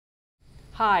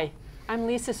Hi, I'm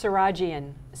Lisa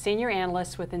Sarajian, Senior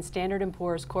Analyst within Standard &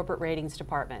 Poor's Corporate Ratings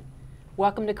Department.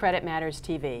 Welcome to Credit Matters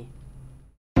TV.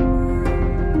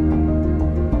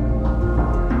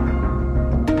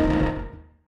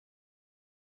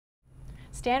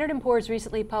 Standard & Poor's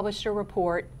recently published a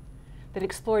report that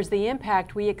explores the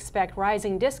impact we expect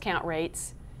rising discount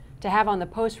rates to have on the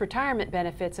post-retirement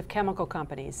benefits of chemical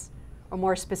companies, or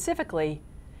more specifically,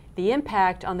 the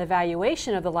impact on the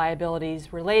valuation of the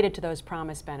liabilities related to those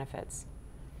promised benefits.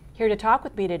 Here to talk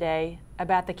with me today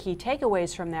about the key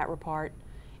takeaways from that report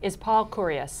is Paul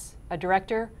Curious, a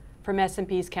director from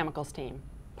S&P's Chemicals team.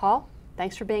 Paul,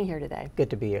 thanks for being here today. Good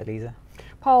to be here, Lisa.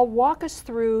 Paul, walk us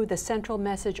through the central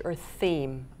message or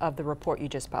theme of the report you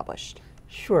just published.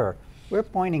 Sure. We're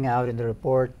pointing out in the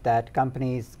report that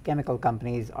chemical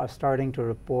companies are starting to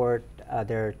report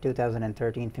their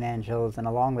 2013 financials, and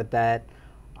along with that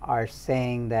are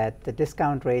saying that the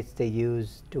discount rates they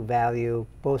use to value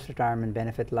post-retirement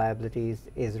benefit liabilities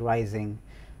is rising.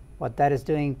 What that is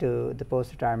doing to the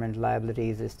post-retirement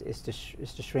liabilities is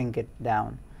to shrink it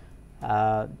down.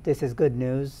 This is good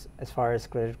news as far as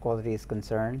credit quality is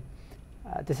concerned.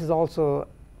 This is also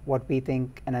what we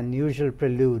think an unusual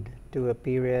prelude to a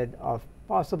period of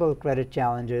possible credit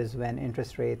challenges when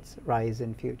interest rates rise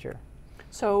in future.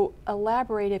 So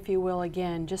elaborate, if you will,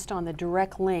 again, just on the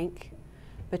direct link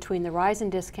between the rise in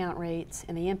discount rates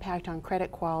and the impact on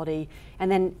credit quality, and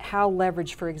then how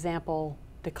leverage, for example,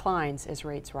 declines as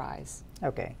rates rise.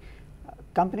 Okay.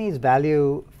 Companies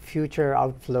value future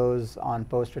outflows on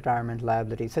post-retirement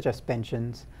liabilities, such as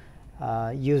pensions,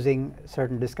 using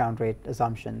certain discount rate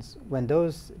assumptions. When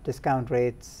those discount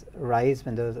rates rise,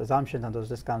 when those assumptions on those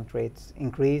discount rates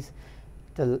increase,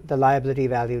 the liability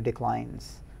value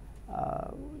declines.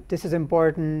 This is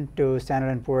important to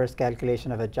Standard & Poor's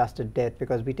calculation of adjusted debt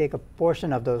because we take a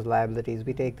portion of those liabilities,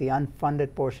 we take the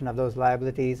unfunded portion of those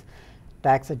liabilities,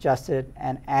 tax adjusted,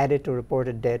 and add it to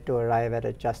reported debt to arrive at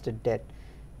adjusted debt.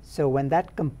 So when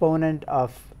that component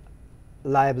of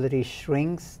liability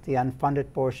shrinks, the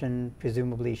unfunded portion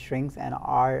presumably shrinks, and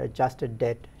our adjusted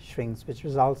debt shrinks, which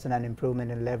results in an improvement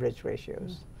in leverage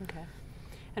ratios. Okay.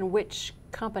 And which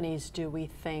companies do we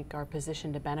think are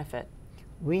positioned to benefit?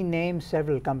 We name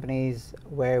several companies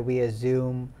where we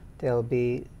assume there'll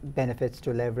be benefits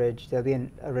to leverage, there'll be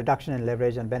a reduction in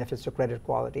leverage and benefits to credit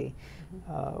quality.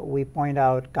 We point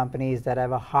out companies that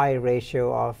have a high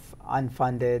ratio of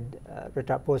unfunded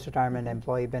post-retirement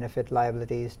employee benefit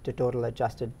liabilities to total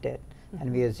adjusted debt. And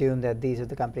we assume that these are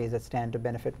the companies that stand to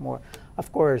benefit more.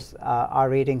 Of course, our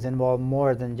ratings involve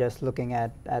more than just looking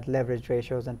at leverage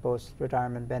ratios and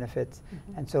post-retirement benefits.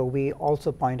 And so we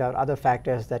also point out other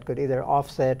factors that could either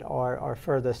offset or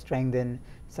further strengthen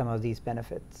some of these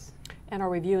benefits. And are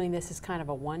we viewing this as kind of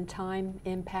a one-time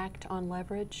impact on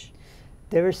leverage?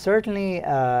 There is certainly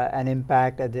an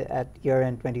impact at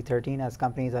year-end 2013 as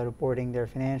companies are reporting their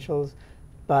financials,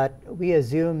 but we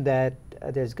assume that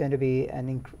there's going to be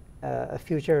a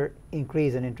future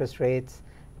increase in interest rates,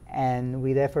 and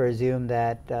we therefore assume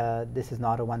that this is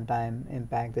not a one-time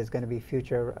impact. There's going to be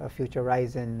a future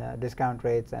rise in discount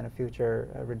rates and a future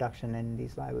reduction in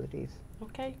these liabilities.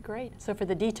 Okay, great. So for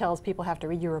the details, people have to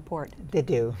read your report. They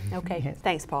do. Okay, Yes.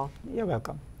 Thanks, Paul. You're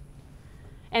welcome.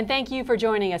 And thank you for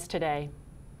joining us today.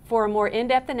 For a more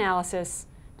in-depth analysis,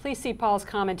 please see Paul's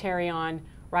commentary on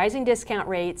rising discount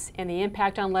rates and the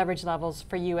impact on leverage levels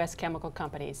for U.S. chemical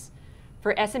companies.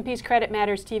 For S&P's Credit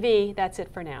Matters TV, that's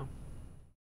it for now.